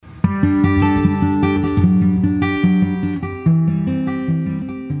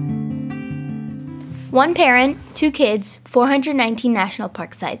One parent, 2 kids, 419 national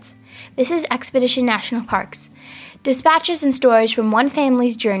park sites. This is Expedition National Parks. Dispatches and stories from one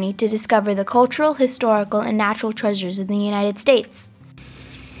family's journey to discover the cultural, historical, and natural treasures of the United States.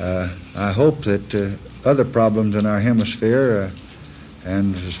 I hope that other problems in our hemisphere,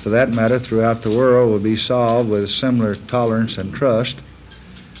 and for that matter throughout the world, will be solved with similar tolerance and trust.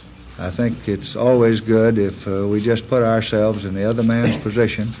 I think it's always good if we just put ourselves in the other man's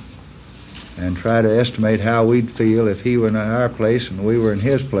position and try to estimate how we'd feel if he were in our place and we were in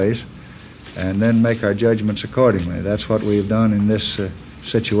his place, and then make our judgments accordingly. That's what we've done in this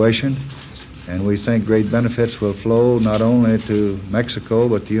situation, and we think great benefits will flow not only to Mexico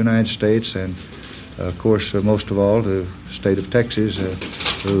but the United States and, of course, most of all to the state of Texas,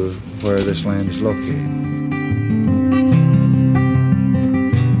 where this land is located.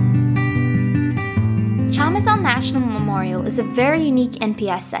 Chamizal National Memorial is a very unique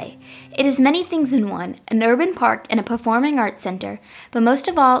NPS site. It is many things in one, an urban park and a performing arts center, but most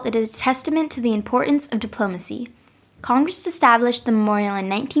of all, it is a testament to the importance of diplomacy. Congress established the memorial in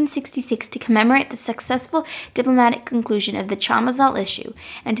 1966 to commemorate the successful diplomatic conclusion of the Chamizal issue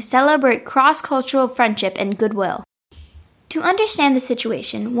and to celebrate cross-cultural friendship and goodwill. To understand the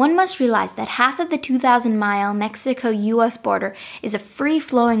situation, one must realize that half of the 2,000-mile Mexico-U.S. border is a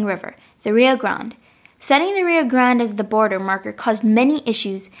free-flowing river, the Rio Grande. Setting the Rio Grande as the border marker caused many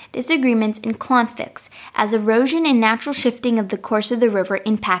issues, disagreements, and conflicts as erosion and natural shifting of the course of the river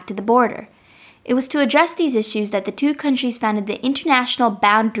impacted the border. It was to address these issues that the two countries founded the International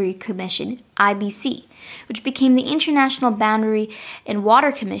Boundary Commission, IBC, which became the International Boundary and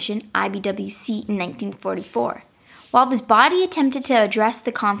Water Commission, IBWC, in 1944. While this body attempted to address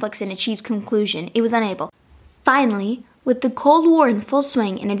the conflicts and achieve conclusion, it was unable. Finally, with the Cold War in full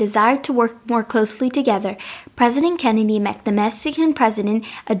swing and a desire to work more closely together, President Kennedy met the Mexican President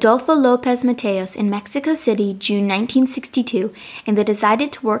Adolfo López Mateos in Mexico City, June 1962, and they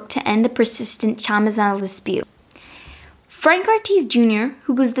decided to work to end the persistent Chamizal dispute. Frank Ortiz Jr.,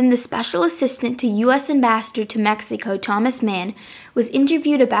 who was then the special assistant to U.S. Ambassador to Mexico Thomas Mann, was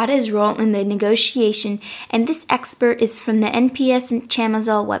interviewed about his role in the negotiation, and this expert is from the NPS and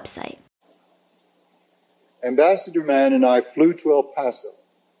Chamizal website. Ambassador Mann and I flew to El Paso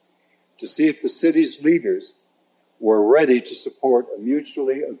to see if the city's leaders were ready to support a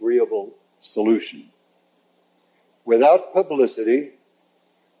mutually agreeable solution. Without publicity,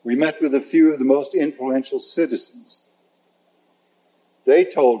 we met with a few of the most influential citizens. They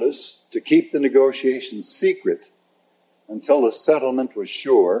told us to keep the negotiations secret until the settlement was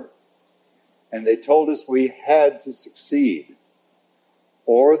sure, and they told us we had to succeed,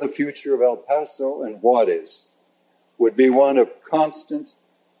 or the future of El Paso and Juarez would be one of constant,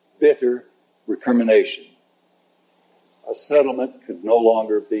 bitter recrimination. A settlement could no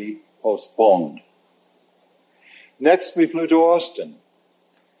longer be postponed. Next, we flew to Austin.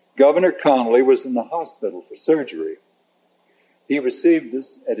 Governor Connolly was in the hospital for surgery. He received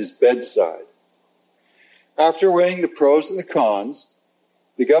us at his bedside. After weighing the pros and the cons,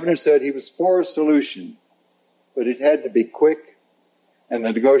 the governor said he was for a solution, but it had to be quick, and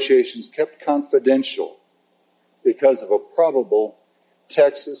the negotiations kept confidential because of a probable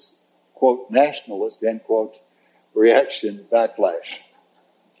Texas, quote, nationalist, end quote, reaction backlash.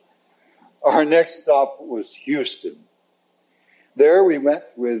 Our next stop was Houston. There we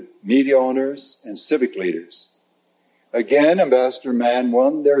met with media owners and civic leaders. Again, Ambassador Mann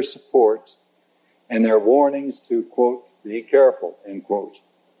won their support and their warnings to, quote, be careful, end quote.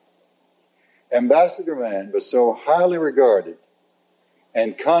 Ambassador Mann was so highly regarded,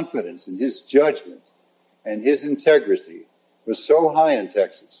 and confidence in his judgment and his integrity was so high in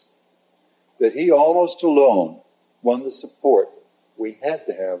Texas that he almost alone won the support we had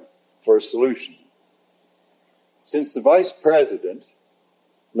to have for a solution. Since the vice president,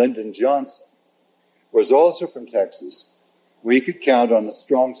 Lyndon Johnson, was also from Texas, we could count on a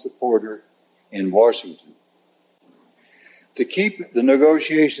strong supporter in Washington. To keep the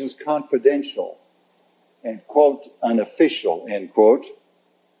negotiations confidential and, quote, unofficial, end quote,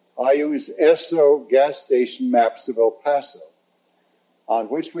 I used Esso gas station maps of El Paso, on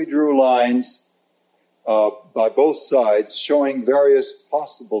which we drew lines by both sides showing various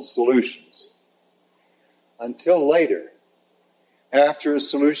possible solutions. Until later, after a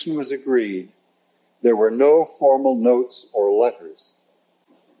solution was agreed, there were no formal notes or letters.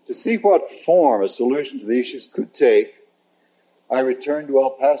 To see what form a solution to the issues could take, I returned to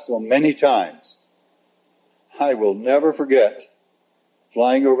El Paso many times. I will never forget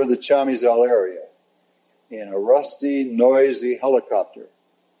flying over the Chamizal area in a rusty, noisy helicopter,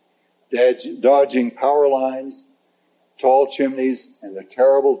 dodging power lines, tall chimneys, and the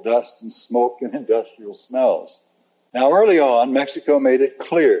terrible dust and smoke and industrial smells. Now, early on, Mexico made it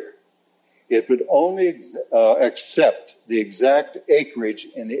clear it would only accept the exact acreage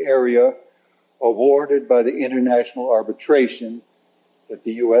in the area awarded by the international arbitration that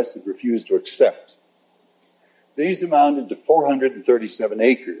the U.S. had refused to accept. These amounted to 437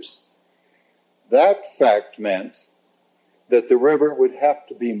 acres. That fact meant that the river would have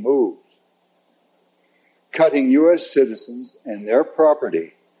to be moved, cutting U.S. citizens and their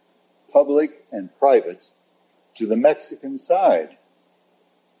property, public and private, to the Mexican side.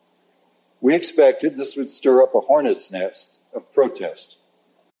 We expected this would stir up a hornet's nest of protest.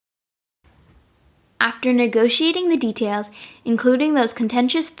 After negotiating the details, including those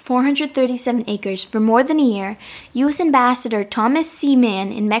contentious 437 acres, for more than a year, U.S. Ambassador Thomas C.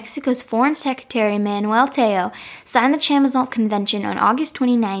 Mann and Mexico's Foreign Secretary Manuel Tello signed the Chamizal Convention on August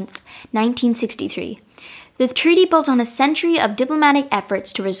 29, 1963. The treaty built on a century of diplomatic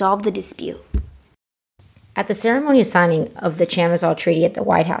efforts to resolve the dispute. At the ceremonial signing of the Chamizal Treaty at the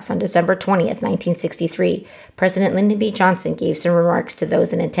White House on December 20th, 1963, President Lyndon B. Johnson gave some remarks to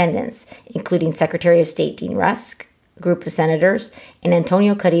those in attendance, including Secretary of State Dean Rusk, a group of senators, and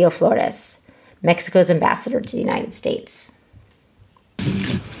Antonio Carrillo Flores, Mexico's ambassador to the United States.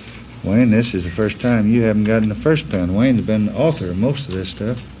 Wayne, this is the first time you haven't gotten the first pen. Wayne's been the author of most of this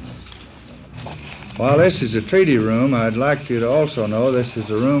stuff. While this is the treaty room, I'd like you to also know this is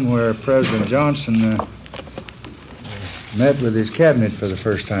the room where President Johnson met with his cabinet for the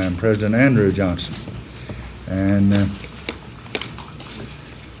first time, President Andrew Johnson. And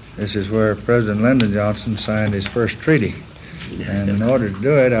this is where President Lyndon Johnson signed his first treaty. And in order to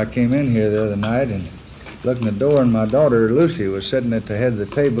do it, I came in here the other night and looked in the door, and my daughter Lucy was sitting at the head of the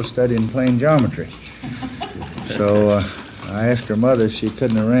table studying plane geometry. So I asked her mother if she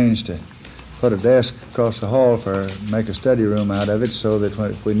couldn't arrange to put a desk across the hall make a study room out of it, so that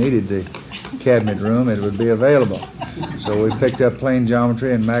if we needed the cabinet room, it would be available. So we picked up plane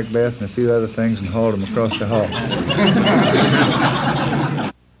geometry and Macbeth and a few other things and hauled them across the hall.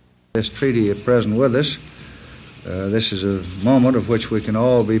 This treaty at present with us, this is a moment of which we can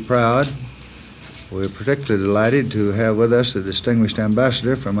all be proud. We're particularly delighted to have with us the distinguished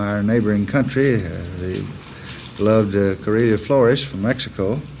ambassador from our neighboring country, the beloved Carrillo Flores from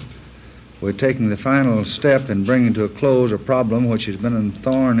Mexico. We're taking the final step in bringing to a close a problem which has been a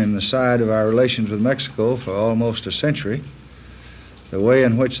thorn in the side of our relations with Mexico for almost a century. The way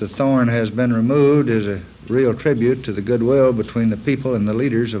in which the thorn has been removed is a real tribute to the goodwill between the people and the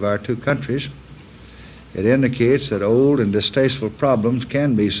leaders of our two countries. It indicates that old and distasteful problems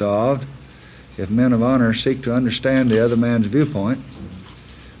can be solved if men of honor seek to understand the other man's viewpoint.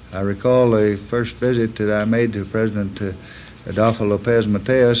 I recall the first visit that I made to President Adolfo Lopez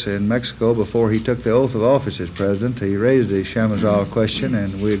Mateos in Mexico before he took the oath of office as president. He raised the Chamizal question,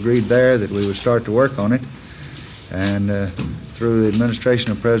 and we agreed there that we would start to work on it. And through the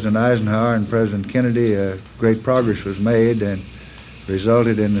administration of President Eisenhower and President Kennedy, great progress was made and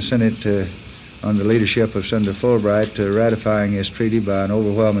resulted in the Senate, under the leadership of Senator Fulbright, ratifying this treaty by an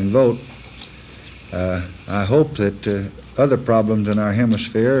overwhelming vote. I hope that other problems in our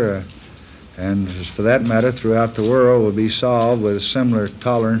hemisphere and for that matter throughout the world will be solved with similar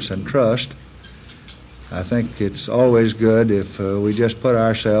tolerance and trust. I think it's always good if we just put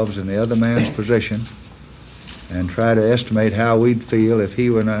ourselves in the other man's position and try to estimate how we'd feel if he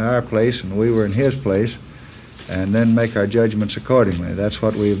were in our place and we were in his place, and then make our judgments accordingly. That's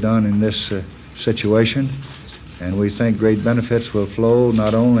what we've done in this situation, and we think great benefits will flow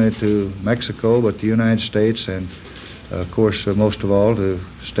not only to Mexico but the United States and of course, most of all, to the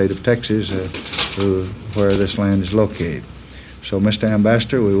state of Texas, where this land is located. So, Mr.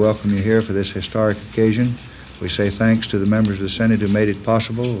 Ambassador, we welcome you here for this historic occasion. We say thanks to the members of the Senate who made it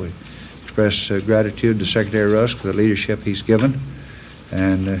possible. We express gratitude to Secretary Rusk for the leadership he's given.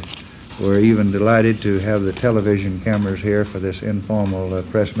 And we're even delighted to have the television cameras here for this informal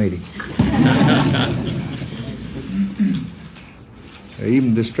press meeting. They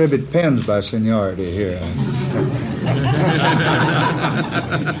even distribute pens by seniority here.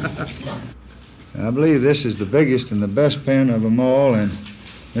 I believe this is the biggest and the best pen of them all, and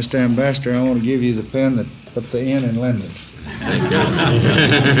Mr. Ambassador, I want to give you the pen that put the N in Lyndon.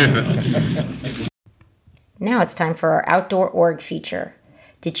 Now it's time for our Outdoor Org feature.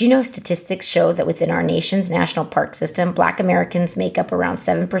 Did you know statistics show that within our nation's national park system, Black Americans make up around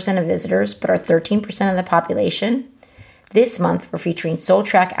 7% of visitors, but are 13% of the population? This month, we're featuring Soul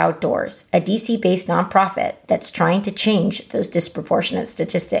Track Outdoors, a DC-based nonprofit that's trying to change those disproportionate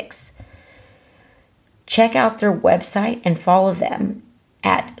statistics. Check out their website and follow them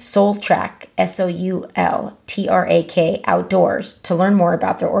at Soultrak, SOULTRAK Outdoors, to learn more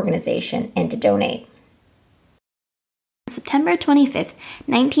about their organization and to donate. September 25th,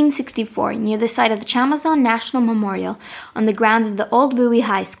 1964, near the site of the Chamizal National Memorial on the grounds of the Old Bowie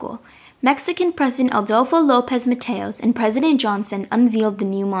High School, Mexican President Adolfo López Mateos and President Johnson unveiled the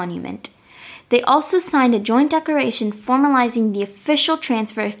new monument. They also signed a joint declaration formalizing the official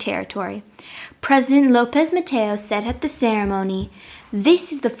transfer of territory. President López Mateos said at the ceremony,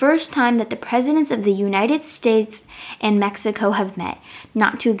 "This is the first time that the presidents of the United States and Mexico have met,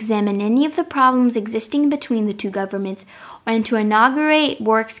 not to examine any of the problems existing between the two governments and to inaugurate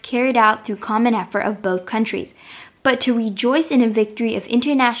works carried out through common effort of both countries, but to rejoice in a victory of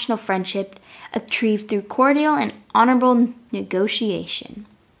international friendship achieved through cordial and honorable negotiation."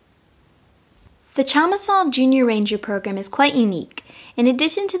 The Chamizal Junior Ranger program is quite unique. In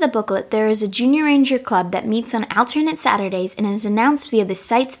addition to the booklet, there is a Junior Ranger Club that meets on alternate Saturdays and is announced via the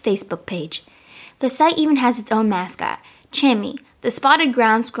site's Facebook page. The site even has its own mascot, Chammy, the spotted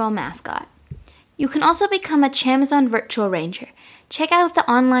ground squirrel mascot. You can also become a Chamizal Virtual Ranger. Check out the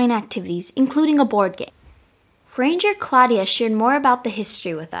online activities, including a board game. Ranger Claudia shared more about the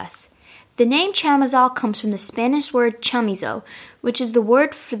history with us. The name Chamizal comes from the Spanish word chamizo, which is the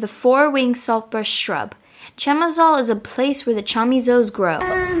word for the four-winged saltbush shrub. Chamizal is a place where the chamizos grow.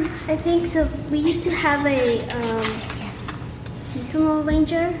 I think so. We used to have a seasonal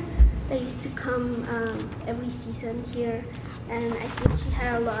ranger that used to come every season here, and I think she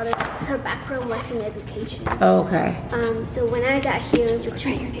had her background was in education. Oh, okay. So when I got here, which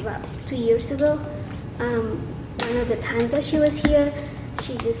was about 2 years ago, one of the times that she was here,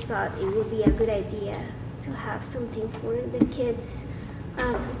 she just thought it would be a good idea to have something for the kids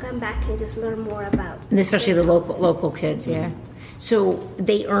to come back and just learn more about. And especially the local kids, yeah. So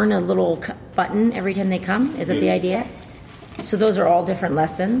they earn a little button every time they come? Is that the idea? Yes. So those are all different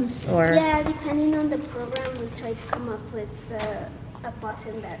lessons, or? Yeah, depending on the program, we try to come up with a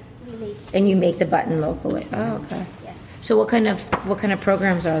button that relates. And you make the button locally. Oh, okay. Yeah. So what kind of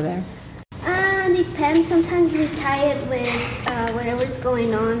programs are there? Depends. Sometimes we tie it with whatever's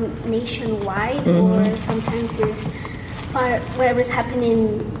going on nationwide, or sometimes it's whatever's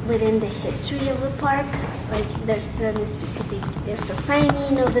happening within the history of the park. Like there's a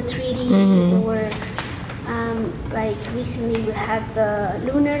signing of the treaty, or like recently we had the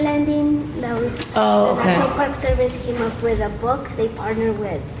lunar landing. That was the National Park Service came up with a book. They partnered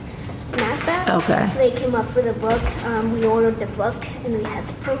with NASA. Okay. So they came up with a book. We ordered the book and we had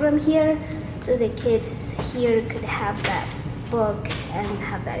the program here, so the kids here could have that book and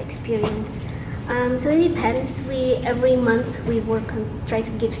have that experience. So it depends. Every month we work on try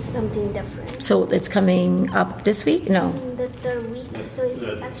to give something different. So it's coming up this week? No. The third week. So it's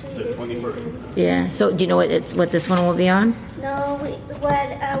actually this weekend. Yeah. So do you know what this one will be on? No.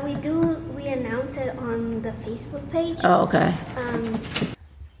 We announce it on the Facebook page. Oh, okay.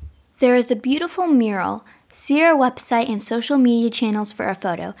 There is a beautiful mural. See our website and social media channels for a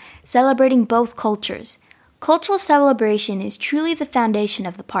photo, celebrating both cultures. Cultural celebration is truly the foundation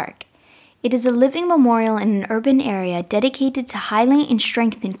of the park. It is a living memorial in an urban area dedicated to highlight and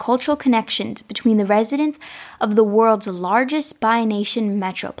strengthen cultural connections between the residents of the world's largest bi-nation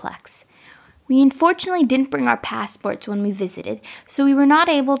metroplex. We unfortunately didn't bring our passports when we visited, so we were not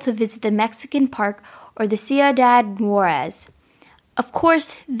able to visit the Mexican Park or the Ciudad Juarez. Of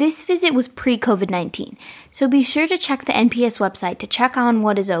course, this visit was pre-COVID-19, so be sure to check the NPS website to check on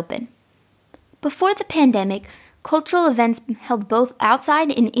what is open. Before the pandemic, cultural events held both outside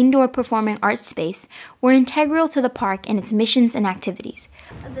and indoor performing arts space were integral to the park and its missions and activities.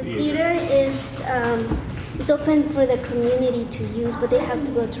 The theater is open for the community to use, but they have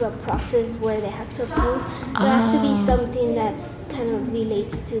to go through a process where they have to approve. So it has to be something that kind of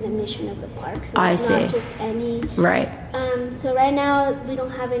relates to the mission of the park. So it's not just any. Right. So right now we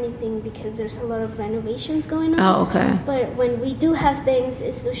don't have anything because there's a lot of renovations going on. Oh, okay. But when we do have things,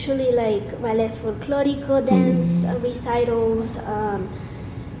 it's usually like ballet folklorico, dance, recitals.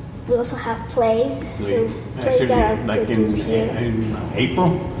 We also have plays. So plays that are like produced here. In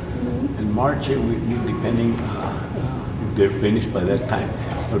April, in March, depending if they're finished by that time.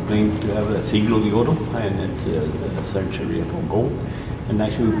 We're planning to have a Siglo de Oro, and it's a century of gold. And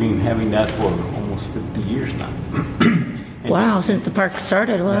actually, we've been having that for almost 50 years now. Wow, since the park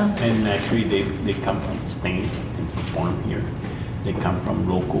started, wow. And actually, they come from Spain and perform here. They come from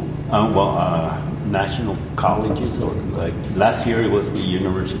local, national colleges, or like last year it was the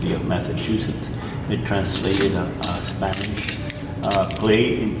University of Massachusetts. They translated a Spanish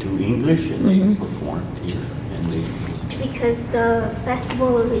play into English, and they performed here. And because the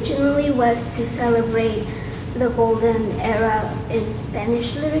festival originally was to celebrate the golden era in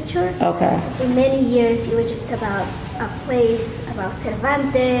Spanish literature. Okay. So for many years, it was just about a place about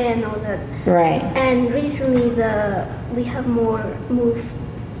Cervantes and all that. Right. And recently, we have moved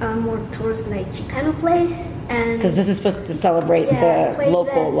more towards like Chicano place, and Because this is supposed to celebrate the plays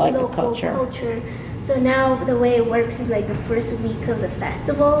local that culture. So now the way it works is like the first week of the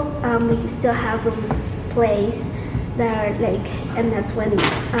festival, we still have those plays that are like, and that's when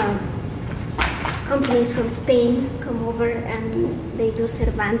companies from Spain come over and they do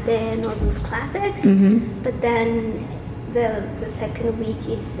Cervantes and all those classics. Mm-hmm. But then the second week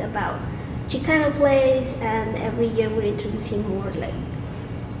is about Chicano plays, and every year we're introducing more like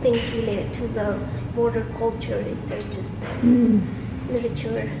things related to the border culture instead of just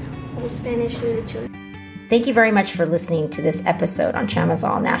literature or Spanish literature. Thank you very much for listening to this episode on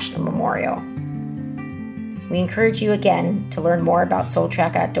Chamizal National Memorial. We encourage you again to learn more about Soul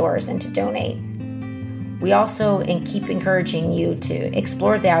Track Outdoors and to donate. We also keep encouraging you to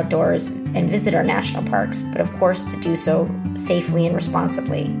explore the outdoors and visit our national parks, but of course to do so safely and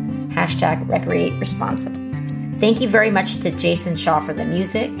responsibly. #Recreate Responsibly. Thank you very much to Jason Shaw for the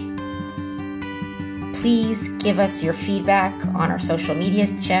music. Please give us your feedback on our social media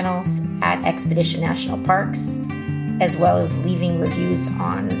channels at Expedition National Parks, as well as leaving reviews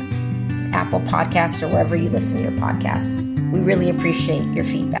on Apple Podcasts or wherever you listen to your podcasts. We really appreciate your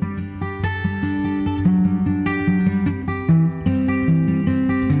feedback.